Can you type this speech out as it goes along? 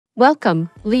Welcome,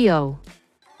 Leo.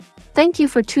 Thank you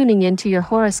for tuning in to your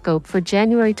horoscope for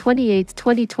January 28,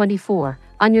 2024,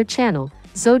 on your channel,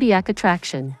 Zodiac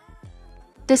Attraction.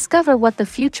 Discover what the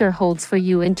future holds for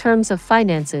you in terms of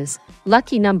finances,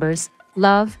 lucky numbers,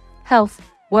 love, health,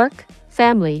 work,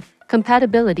 family,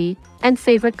 compatibility, and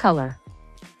favorite color.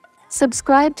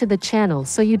 Subscribe to the channel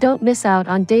so you don't miss out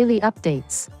on daily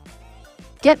updates.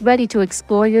 Get ready to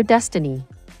explore your destiny.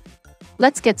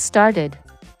 Let's get started.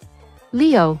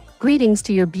 Leo, greetings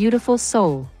to your beautiful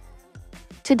soul.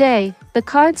 Today, the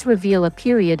cards reveal a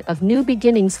period of new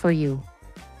beginnings for you.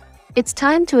 It's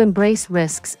time to embrace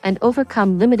risks and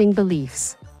overcome limiting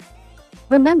beliefs.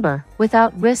 Remember,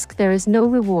 without risk there is no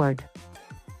reward.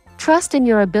 Trust in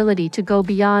your ability to go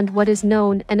beyond what is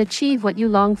known and achieve what you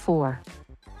long for.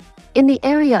 In the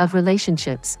area of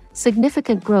relationships,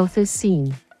 significant growth is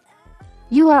seen.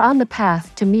 You are on the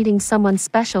path to meeting someone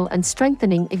special and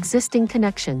strengthening existing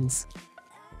connections.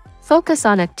 Focus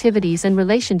on activities and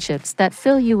relationships that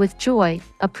fill you with joy,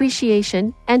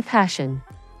 appreciation, and passion.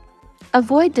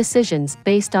 Avoid decisions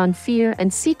based on fear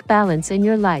and seek balance in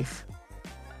your life.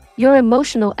 Your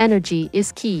emotional energy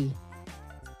is key.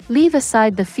 Leave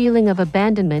aside the feeling of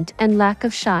abandonment and lack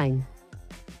of shine.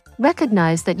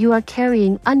 Recognize that you are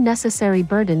carrying unnecessary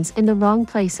burdens in the wrong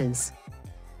places.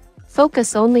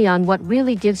 Focus only on what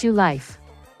really gives you life.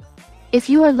 If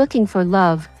you are looking for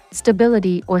love,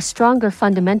 stability, or stronger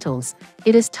fundamentals,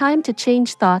 it is time to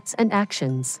change thoughts and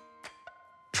actions.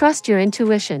 Trust your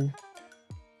intuition.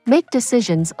 Make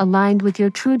decisions aligned with your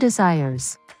true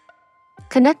desires.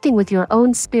 Connecting with your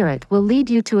own spirit will lead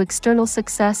you to external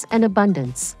success and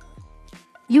abundance.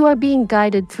 You are being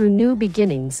guided through new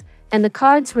beginnings, and the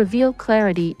cards reveal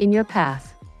clarity in your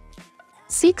path.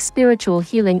 Seek spiritual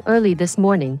healing early this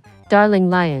morning, darling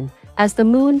lion, as the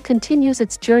moon continues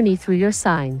its journey through your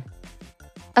sign.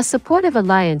 A supportive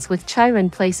alliance with Chiron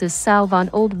places salve on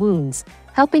old wounds,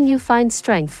 helping you find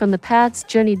strength from the paths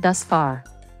journeyed thus far.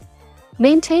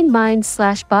 Maintain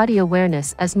mind/body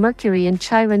awareness as Mercury and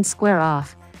Chiron square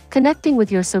off, connecting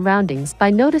with your surroundings by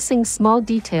noticing small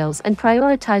details and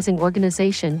prioritizing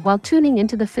organization while tuning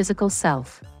into the physical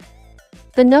self.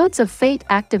 The nodes of fate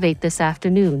activate this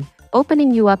afternoon,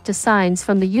 opening you up to signs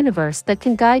from the universe that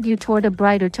can guide you toward a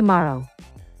brighter tomorrow.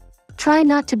 Try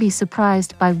not to be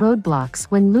surprised by roadblocks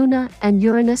when Luna and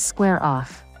Uranus square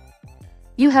off.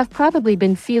 You have probably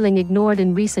been feeling ignored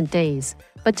in recent days,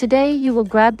 but today you will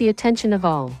grab the attention of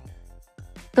all.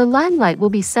 The limelight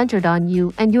will be centered on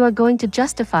you and you are going to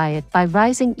justify it by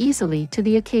rising easily to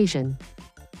the occasion.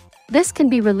 This can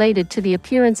be related to the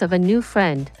appearance of a new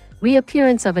friend,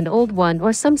 reappearance of an old one,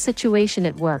 or some situation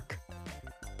at work.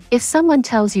 If someone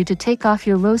tells you to take off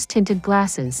your rose-tinted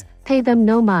glasses, pay them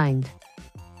no mind.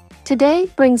 Today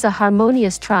brings a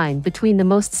harmonious trine between the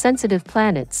most sensitive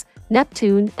planets,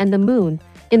 Neptune and the Moon,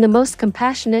 in the most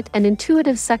compassionate and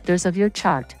intuitive sectors of your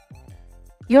chart.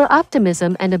 Your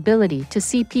optimism and ability to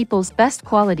see people's best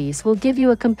qualities will give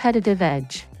you a competitive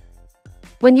edge.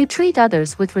 When you treat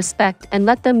others with respect and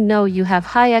let them know you have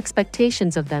high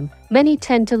expectations of them, many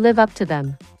tend to live up to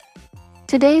them.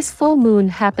 Today's full moon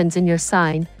happens in your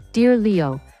sign, dear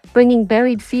Leo, bringing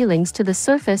buried feelings to the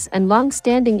surface and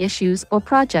long-standing issues or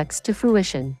projects to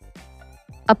fruition.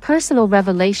 A personal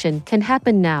revelation can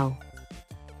happen now.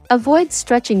 Avoid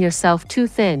stretching yourself too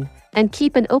thin, and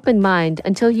keep an open mind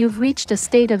until you've reached a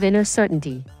state of inner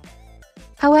certainty.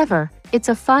 However, it's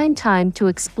a fine time to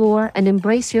explore and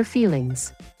embrace your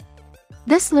feelings.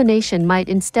 This lunation might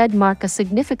instead mark a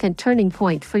significant turning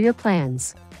point for your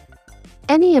plans.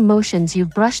 Any emotions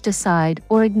you've brushed aside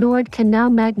or ignored can now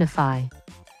magnify.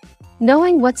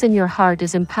 Knowing what's in your heart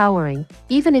is empowering,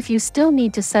 even if you still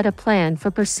need to set a plan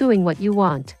for pursuing what you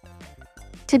want.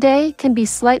 Today can be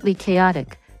slightly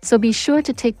chaotic, so be sure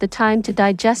to take the time to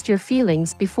digest your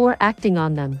feelings before acting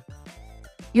on them.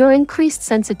 Your increased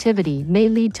sensitivity may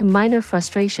lead to minor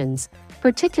frustrations,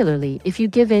 particularly if you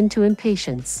give in to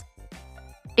impatience.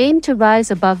 Aim to rise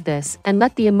above this and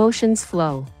let the emotions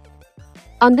flow.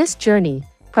 On this journey,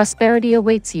 prosperity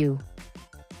awaits you.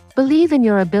 Believe in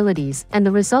your abilities and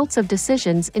the results of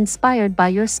decisions inspired by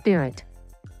your spirit.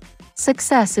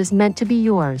 Success is meant to be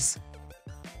yours.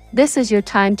 This is your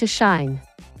time to shine.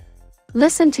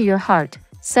 Listen to your heart,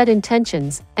 set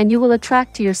intentions, and you will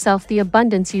attract to yourself the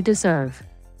abundance you deserve.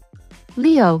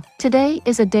 Leo, today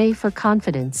is a day for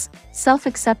confidence,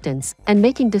 self-acceptance, and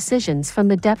making decisions from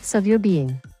the depths of your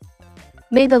being.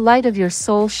 May the light of your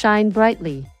soul shine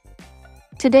brightly.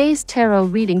 Today's tarot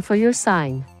reading for your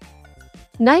sign.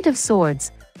 Knight of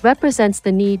Swords represents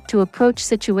the need to approach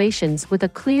situations with a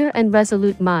clear and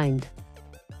resolute mind.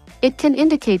 It can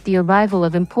indicate the arrival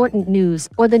of important news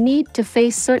or the need to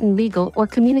face certain legal or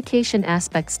communication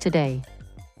aspects today.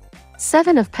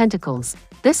 Seven of Pentacles.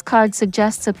 This card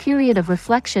suggests a period of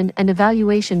reflection and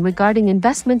evaluation regarding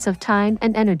investments of time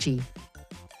and energy.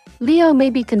 Leo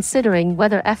may be considering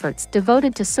whether efforts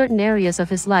devoted to certain areas of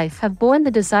his life have borne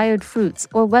the desired fruits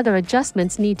or whether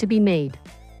adjustments need to be made.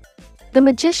 The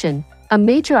Magician, a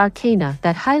major arcana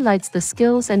that highlights the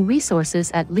skills and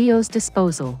resources at Leo's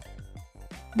disposal.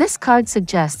 This card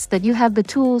suggests that you have the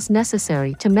tools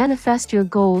necessary to manifest your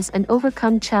goals and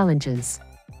overcome challenges.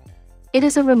 It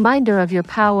is a reminder of your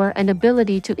power and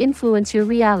ability to influence your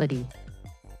reality.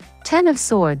 Ten of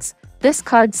Swords. This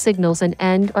card signals an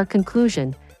end or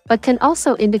conclusion, but can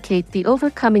also indicate the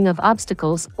overcoming of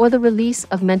obstacles or the release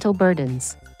of mental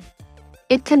burdens.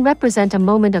 It can represent a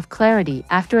moment of clarity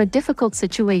after a difficult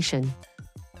situation.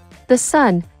 The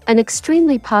Sun, an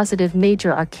extremely positive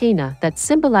major arcana that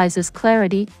symbolizes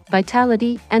clarity,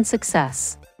 vitality, and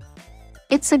success.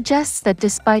 It suggests that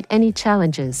despite any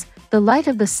challenges, the light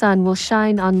of the sun will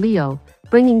shine on Leo,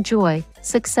 bringing joy,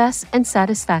 success, and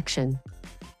satisfaction.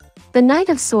 The Knight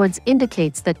of Swords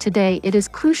indicates that today it is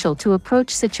crucial to approach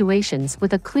situations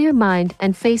with a clear mind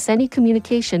and face any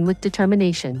communication with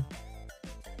determination.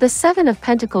 The Seven of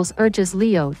Pentacles urges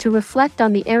Leo to reflect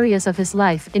on the areas of his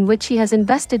life in which he has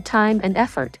invested time and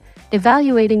effort,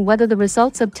 evaluating whether the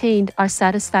results obtained are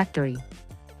satisfactory.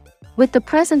 With the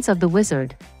presence of the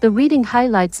Wizard, the reading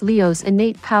highlights Leo's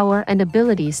innate power and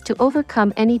abilities to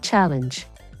overcome any challenge.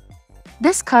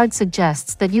 This card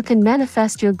suggests that you can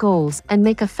manifest your goals and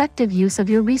make effective use of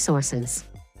your resources.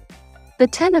 The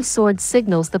Ten of Swords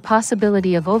signals the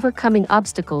possibility of overcoming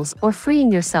obstacles or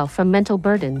freeing yourself from mental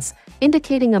burdens,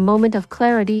 indicating a moment of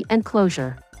clarity and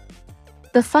closure.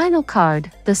 The final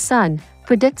card, the Sun,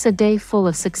 predicts a day full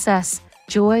of success,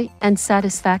 joy, and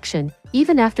satisfaction,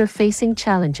 even after facing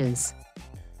challenges.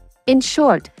 In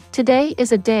short, today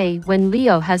is a day when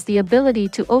Leo has the ability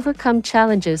to overcome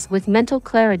challenges with mental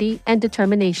clarity and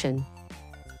determination.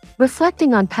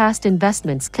 Reflecting on past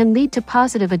investments can lead to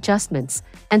positive adjustments,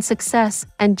 and success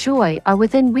and joy are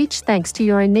within reach thanks to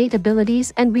your innate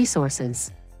abilities and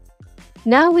resources.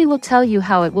 Now we will tell you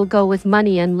how it will go with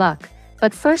money and luck,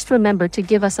 but first remember to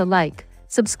give us a like,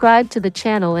 subscribe to the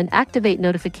channel and activate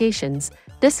notifications.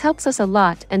 This helps us a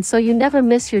lot and so you never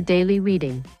miss your daily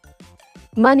reading.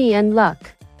 Money and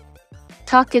luck.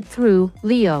 Talk it through,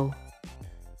 Leo.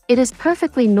 It is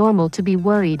perfectly normal to be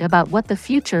worried about what the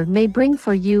future may bring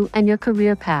for you and your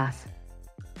career path.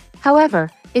 However,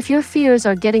 if your fears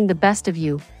are getting the best of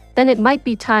you, then it might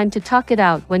be time to talk it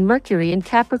out when Mercury in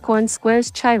Capricorn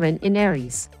squares Chiron in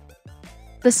Aries.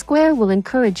 The square will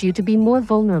encourage you to be more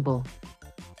vulnerable.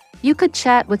 You could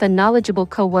chat with a knowledgeable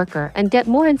coworker and get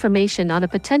more information on a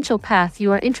potential path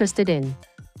you are interested in.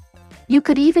 You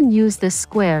could even use this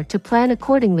square to plan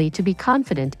accordingly to be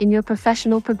confident in your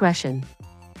professional progression.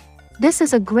 This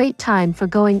is a great time for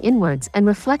going inwards and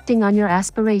reflecting on your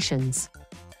aspirations.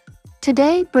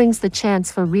 Today brings the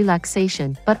chance for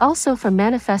relaxation but also for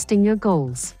manifesting your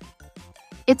goals.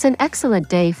 It's an excellent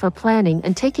day for planning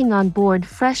and taking on board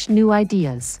fresh new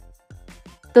ideas.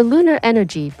 The lunar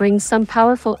energy brings some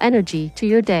powerful energy to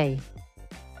your day.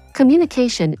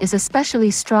 Communication is especially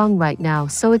strong right now,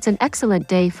 so it's an excellent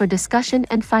day for discussion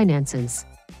and finances.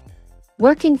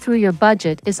 Working through your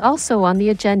budget is also on the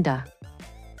agenda.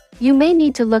 You may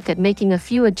need to look at making a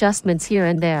few adjustments here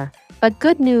and there, but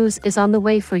good news is on the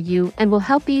way for you and will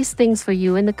help ease things for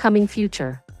you in the coming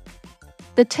future.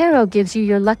 The tarot gives you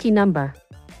your lucky number.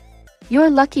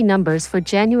 Your lucky numbers for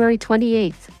January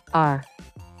 28th are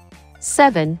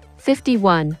 7,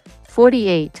 51,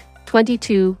 48,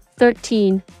 22,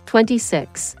 13,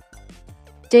 26.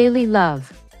 Daily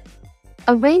love.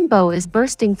 A rainbow is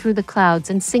bursting through the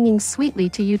clouds and singing sweetly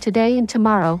to you today and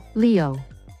tomorrow, Leo.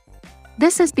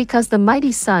 This is because the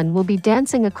mighty sun will be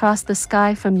dancing across the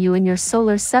sky from you in your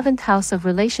solar 7th house of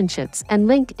relationships and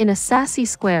link in a sassy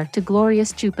square to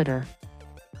glorious Jupiter.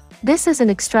 This is an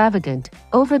extravagant,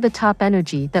 over-the-top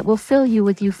energy that will fill you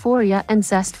with euphoria and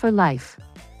zest for life.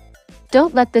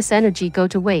 Don't let this energy go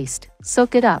to waste,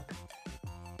 soak it up.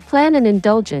 Plan an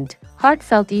indulgent,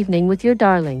 heartfelt evening with your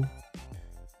darling.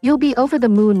 You'll be over the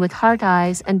moon with heart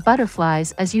eyes and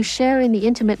butterflies as you share in the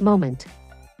intimate moment.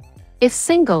 If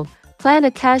single, plan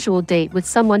a casual date with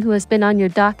someone who has been on your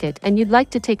docket and you'd like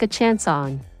to take a chance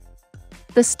on.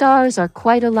 The stars are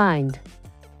quite aligned.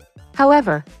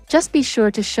 However, just be sure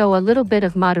to show a little bit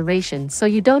of moderation so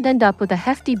you don't end up with a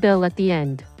hefty bill at the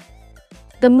end.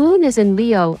 The moon is in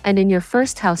Leo and in your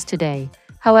 1st house today,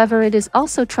 however it is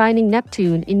also trining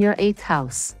Neptune in your 8th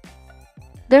house.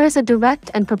 There is a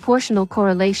direct and proportional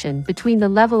correlation between the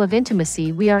level of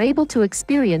intimacy we are able to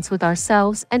experience with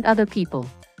ourselves and other people.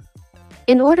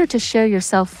 In order to share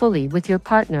yourself fully with your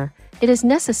partner, it is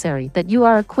necessary that you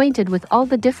are acquainted with all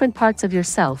the different parts of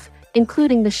yourself,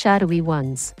 including the shadowy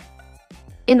ones.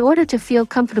 In order to feel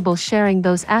comfortable sharing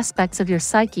those aspects of your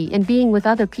psyche and being with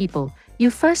other people, you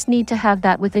first need to have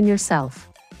that within yourself.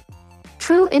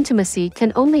 True intimacy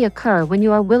can only occur when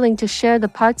you are willing to share the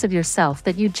parts of yourself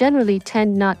that you generally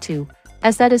tend not to,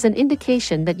 as that is an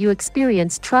indication that you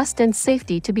experience trust and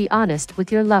safety to be honest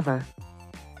with your lover.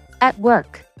 At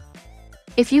work.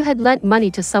 If you had lent money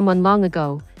to someone long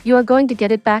ago, you are going to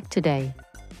get it back today.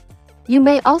 You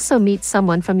may also meet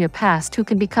someone from your past who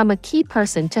can become a key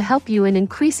person to help you in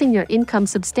increasing your income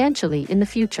substantially in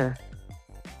the future.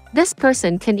 This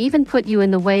person can even put you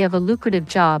in the way of a lucrative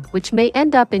job, which may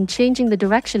end up in changing the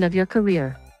direction of your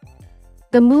career.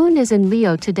 The moon is in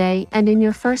Leo today and in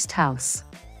your first house.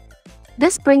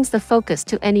 This brings the focus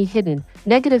to any hidden,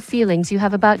 negative feelings you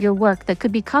have about your work that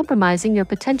could be compromising your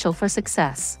potential for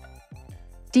success.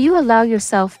 Do you allow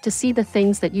yourself to see the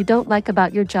things that you don't like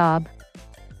about your job?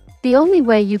 The only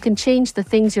way you can change the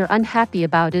things you're unhappy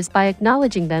about is by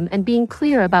acknowledging them and being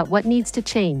clear about what needs to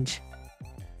change.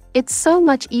 It's so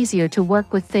much easier to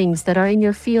work with things that are in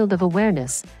your field of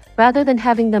awareness, rather than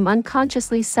having them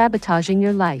unconsciously sabotaging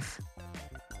your life.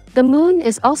 The moon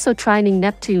is also trining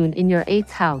Neptune in your 8th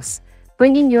house,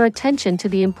 bringing your attention to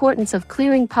the importance of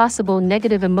clearing possible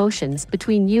negative emotions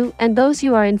between you and those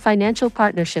you are in financial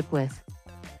partnership with.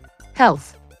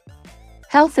 Health.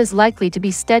 Health is likely to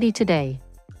be steady today.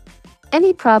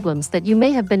 Any problems that you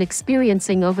may have been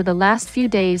experiencing over the last few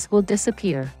days will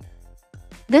disappear.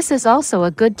 This is also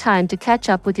a good time to catch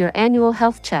up with your annual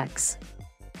health checks.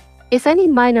 If any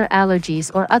minor allergies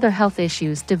or other health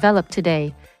issues develop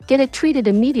today, get it treated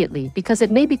immediately because it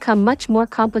may become much more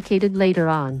complicated later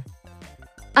on.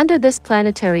 Under this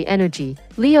planetary energy,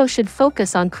 Leo should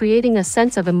focus on creating a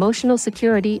sense of emotional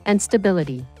security and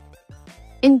stability.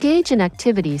 Engage in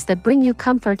activities that bring you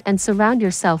comfort and surround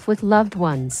yourself with loved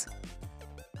ones.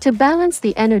 To balance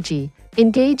the energy,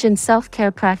 engage in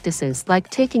self-care practices like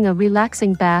taking a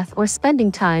relaxing bath or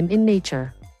spending time in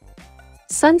nature.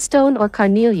 Sunstone or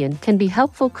carnelian can be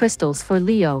helpful crystals for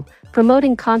Leo,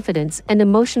 promoting confidence and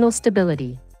emotional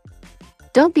stability.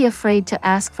 Don't be afraid to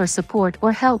ask for support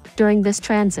or help during this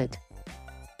transit.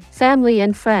 Family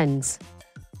and friends.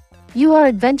 You are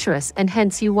adventurous and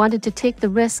hence you wanted to take the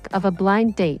risk of a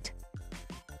blind date.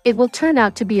 It will turn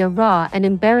out to be a raw and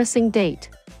embarrassing date.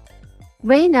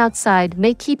 Rain outside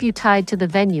may keep you tied to the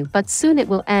venue, but soon it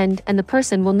will end and the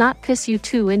person will not piss you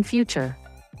too in future.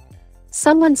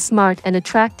 Someone smart and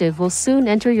attractive will soon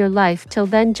enter your life, till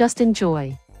then just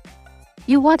enjoy.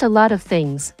 You want a lot of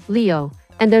things, Leo,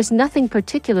 and there's nothing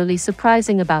particularly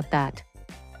surprising about that.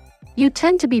 You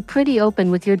tend to be pretty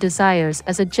open with your desires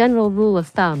as a general rule of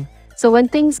thumb, so when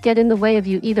things get in the way of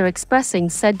you either expressing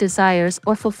said desires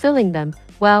or fulfilling them,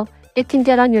 well, it can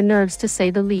get on your nerves to say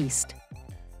the least.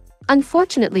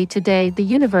 Unfortunately today the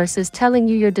universe is telling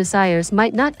you your desires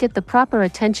might not get the proper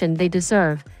attention they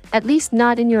deserve, at least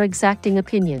not in your exacting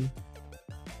opinion.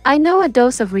 I know a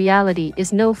dose of reality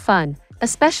is no fun,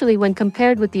 especially when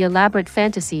compared with the elaborate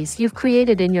fantasies you've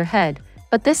created in your head,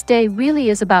 but this day really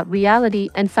is about reality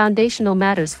and foundational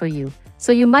matters for you,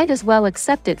 so you might as well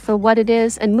accept it for what it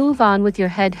is and move on with your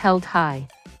head held high.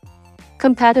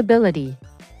 Compatibility.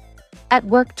 At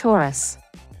work, Taurus.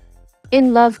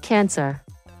 In love, Cancer.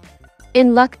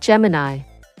 In luck, Gemini.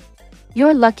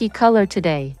 Your lucky color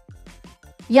today: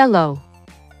 yellow.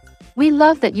 We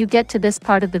love that you get to this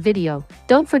part of the video.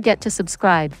 Don't forget to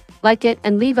subscribe, like it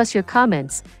and leave us your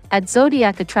comments. At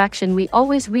Zodiac Attraction we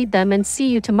always read them, and see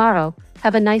you tomorrow.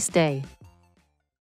 Have a nice day.